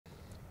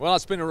Well,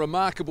 it's been a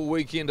remarkable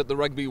weekend at the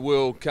Rugby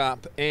World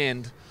Cup,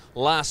 and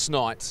last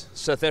night,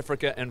 South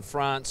Africa and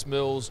France,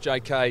 Mills,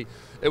 JK,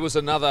 it was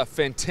another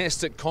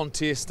fantastic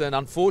contest, and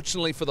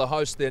unfortunately for the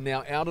host, they're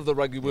now out of the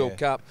Rugby World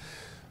Cup.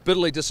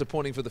 Bitterly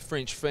disappointing for the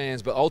French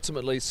fans, but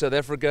ultimately South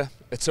Africa,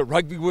 it's a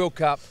Rugby World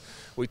Cup.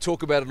 We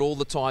talk about it all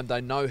the time.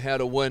 They know how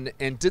to win,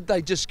 and did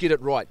they just get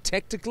it right?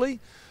 Tactically,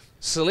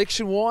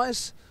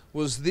 selection-wise,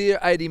 was their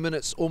 80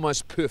 minutes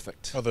almost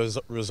perfect? Well, the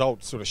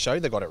results sort of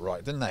showed they got it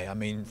right, didn't they? I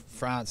mean,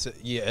 France,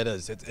 yeah, it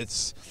is.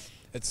 It's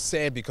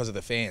sad because of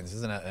the fans,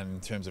 isn't it,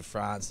 in terms of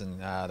France and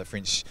the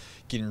French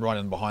getting right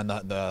in behind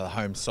the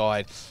home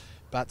side.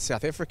 But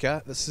South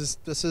Africa, this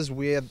is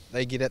where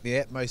they get at the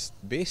utmost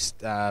best,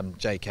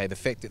 JK. The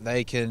fact that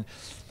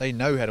they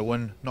know how to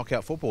win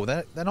knockout football.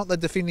 They're not the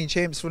defending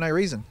champs for no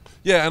reason.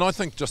 Yeah, and I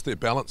think just their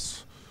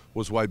balance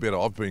was way better.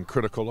 I've been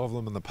critical of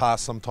them in the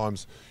past,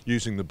 sometimes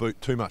using the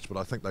boot too much, but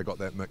I think they got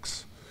that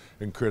mix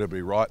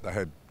incredibly right. They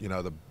had,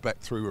 the back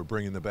three were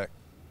bringing the back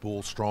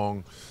ball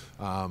strong.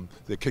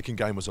 Their kicking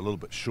game was a little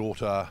bit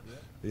shorter.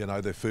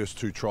 Their first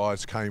two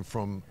tries came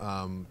from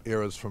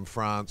errors from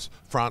France.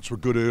 France were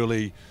good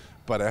early,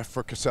 but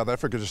South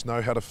Africa just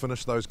know how to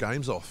finish those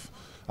games off.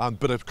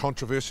 Bit of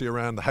controversy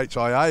around the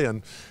HIA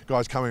and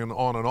guys coming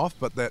on and off,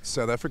 but that's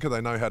South Africa. They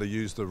know how to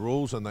use the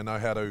rules and they know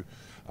how to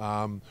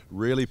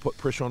really put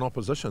pressure on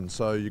opposition.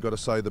 So you've got to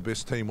say the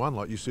best team won,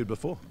 like you said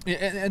before. Yeah,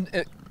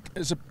 and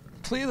it's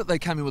clear that they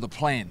came in with a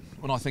plan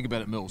when I think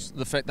about it, Mills.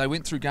 The fact they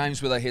went through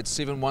games where they had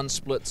 7-1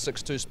 split,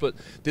 6-2 split.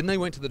 Then they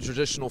went to the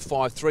traditional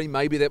 5-3.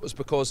 Maybe that was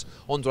because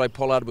Andre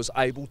Pollard was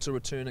able to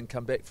return and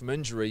come back from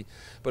injury.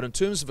 But in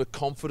terms of a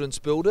confidence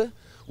builder,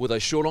 were they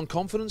short on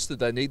confidence? Did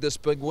they need this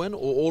big win? Or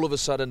all of a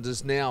sudden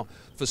is now,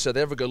 for South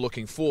Africa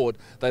looking forward,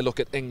 they look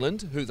at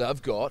England, who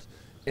they've got,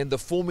 and the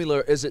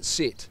formula, is it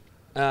set?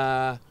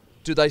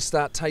 Do they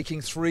start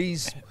taking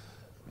threes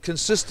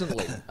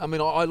consistently? I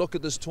mean, I look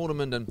at this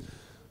tournament and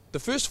the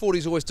first 40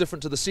 is always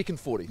different to the second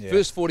 40. Yeah.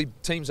 First 40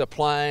 teams are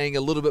playing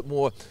a little bit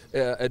more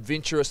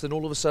adventurous, then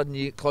all of a sudden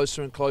you get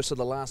closer and closer,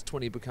 the last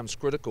 20 becomes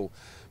critical.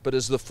 But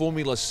is the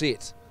formula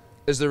set?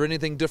 Is there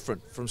anything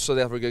different from South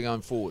Africa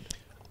going forward?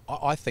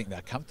 I think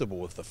they're comfortable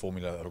with the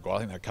formula that they've got. I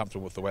think they're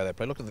comfortable with the way they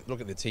play. Look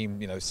at the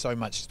team. So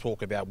much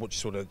talk about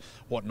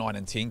what 9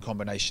 and 10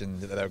 combination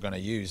that they're going to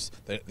use.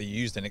 They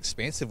used an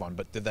expansive one,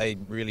 but did they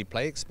really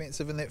play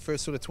expansive in that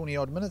first 20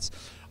 odd minutes?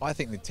 I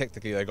think that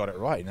tactically they got it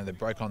right. They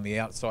broke on the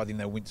outside, then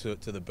they went to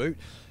the boot.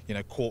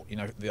 Caught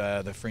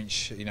the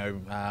French.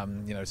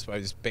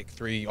 Suppose back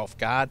three off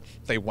guard.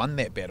 They won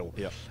that battle.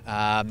 Yep.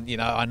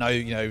 I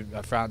know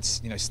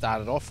France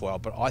started off well,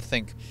 but I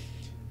think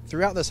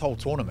throughout this whole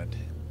tournament,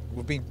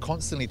 we've been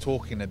constantly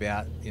talking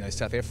about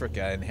South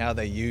Africa and how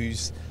they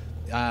use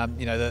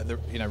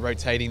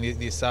rotating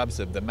their subs,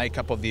 the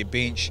makeup of their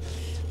bench.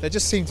 They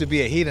just seem to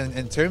be ahead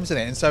in terms of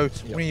that. And so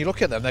when you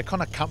look at them, they're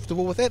kind of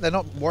comfortable with that. They're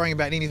not worrying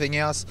about anything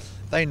else.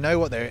 They know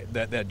what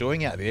they're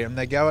doing out there, and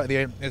they go out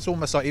there. And it's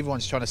almost like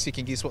everyone's trying to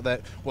second guess what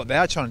they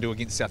are trying to do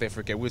against South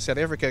Africa. Where South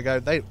Africa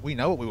go, we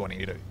know what we're wanting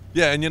to do.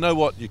 Yeah, and you know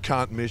what you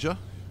can't measure?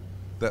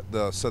 That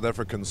the South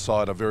African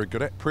side are very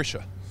good at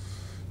pressure.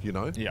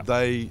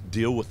 They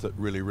deal with it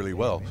really, really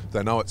well.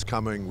 They know it's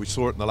coming. We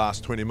saw it in the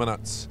last 20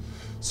 minutes.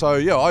 So,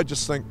 I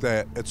just think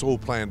that it's all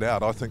planned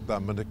out. I think they're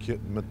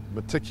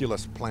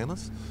meticulous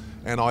planners.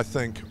 And I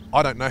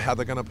don't know how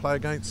they're going to play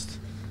against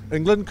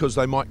England because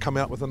they might come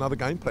out with another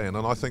game plan.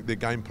 And I think their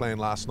game plan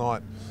last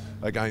night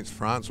against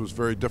France was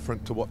very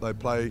different to what they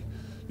play,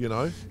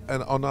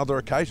 and on other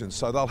occasions.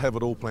 So they'll have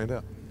it all planned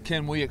out.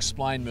 Can we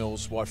explain,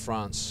 Mills, why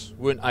France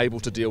weren't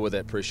able to deal with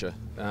that pressure,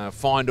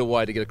 find a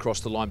way to get across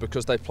the line,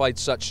 because they played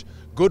such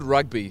good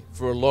rugby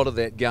for a lot of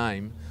that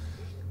game?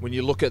 When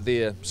you look at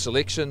their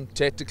selection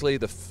tactically,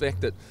 the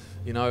fact that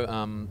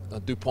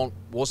Dupont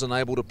wasn't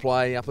able to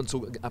play up until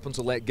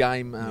that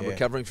game,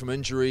 recovering from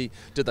injury,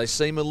 did they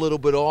seem a little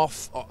bit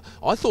off?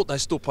 I thought they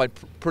still played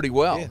pretty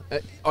well. Yeah.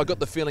 I got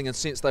the feeling and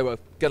sense they were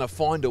going to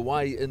find a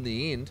way in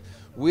the end.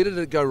 Where did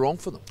it go wrong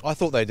for them? I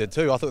thought they did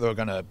too. I thought they were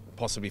going to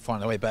possibly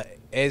find a way. But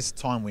as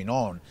time went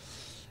on,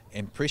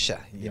 and pressure,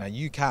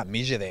 you can't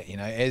measure that.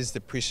 As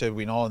the pressure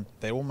went on,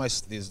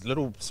 there's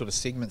little sort of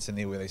segments in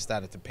there where they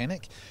started to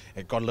panic.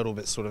 It got a little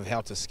bit sort of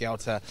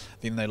helter-skelter.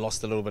 Then they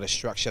lost a little bit of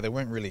structure. They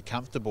weren't really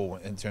comfortable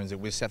in terms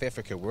of where South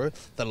Africa were.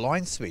 The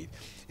line speed,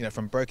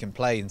 from broken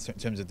play in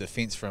terms of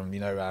defence from,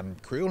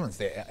 Creolans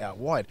there out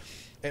wide.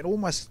 It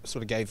almost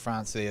sort of gave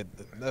France they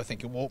were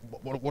thinking, well,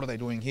 what are they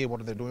doing here? What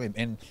are they doing?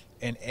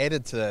 And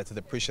added to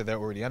the pressure they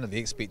were already under, the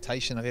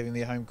expectation of having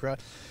their home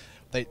crowd.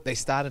 They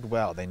started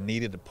well. They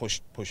needed to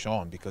push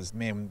on because,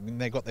 man, when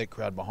they got that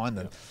crowd behind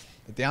them,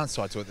 the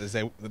downside to it is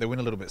they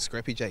went a little bit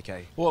scrappy,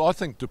 JK. Well, I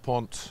think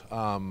Dupont,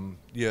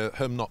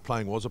 him not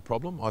playing was a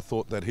problem. I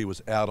thought that he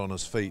was out on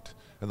his feet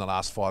in the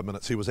last 5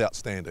 minutes. He was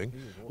outstanding,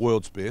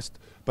 world's best,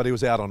 but he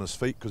was out on his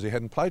feet because he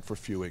hadn't played for a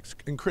few weeks.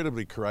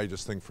 Incredibly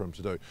courageous thing for him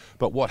to do.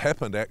 But what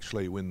happened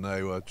actually when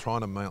they were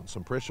trying to mount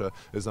some pressure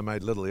is they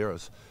made little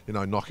errors.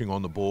 Knocking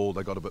on the ball,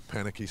 they got a bit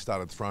panicky,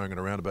 started throwing it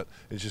around a bit.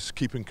 It's just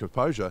keeping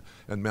composure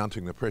and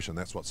mounting the pressure, and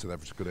that's what South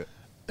Africa's good at.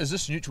 Is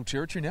this neutral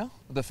territory now?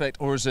 The fact,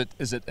 or is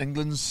it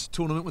England's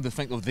tournament with the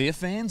fact of their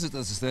fans? Is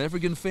it South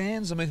African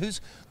fans? I mean,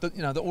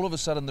 all of a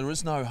sudden there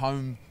is no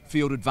home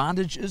field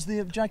advantage, is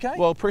there, JK?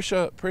 Well,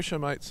 pressure,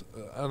 mate's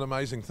an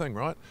amazing thing,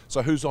 right?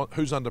 So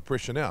who's under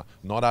pressure now?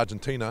 Not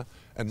Argentina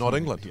and not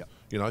England. Yeah.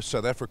 You know,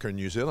 South Africa and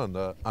New Zealand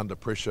are under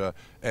pressure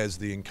as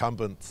the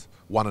incumbent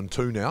 1 and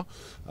 2 now.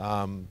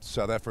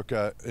 South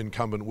Africa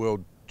incumbent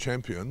world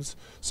champions.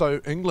 So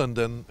England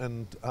and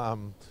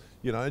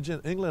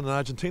England and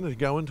Argentina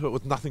go into it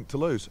with nothing to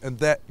lose, and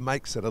that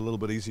makes it a little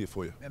bit easier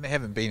for you. And they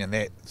haven't been in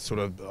that sort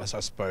of, I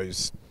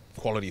suppose,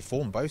 quality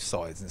form, both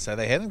sides, and so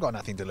they haven't got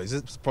nothing to lose.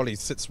 It probably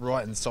sits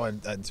right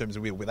inside in terms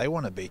of where they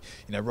want to be.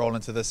 Roll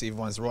into this,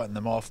 everyone's writing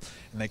them off,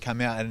 and they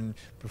come out and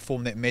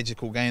perform that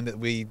magical game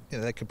that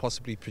they could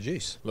possibly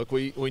produce. Look,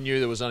 we knew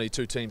there was only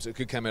 2 teams that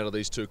could come out of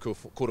these 2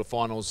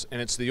 quarterfinals, and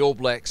it's the All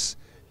Blacks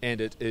and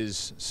it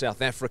is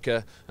South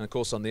Africa, and of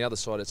course on the other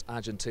side it's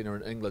Argentina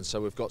and England. So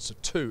we've got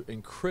 2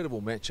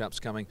 incredible matchups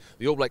coming.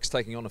 The All Blacks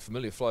taking on a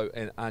familiar foe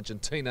and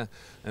Argentina,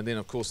 and then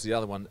of course the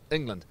other one,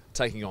 England,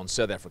 taking on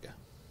South Africa.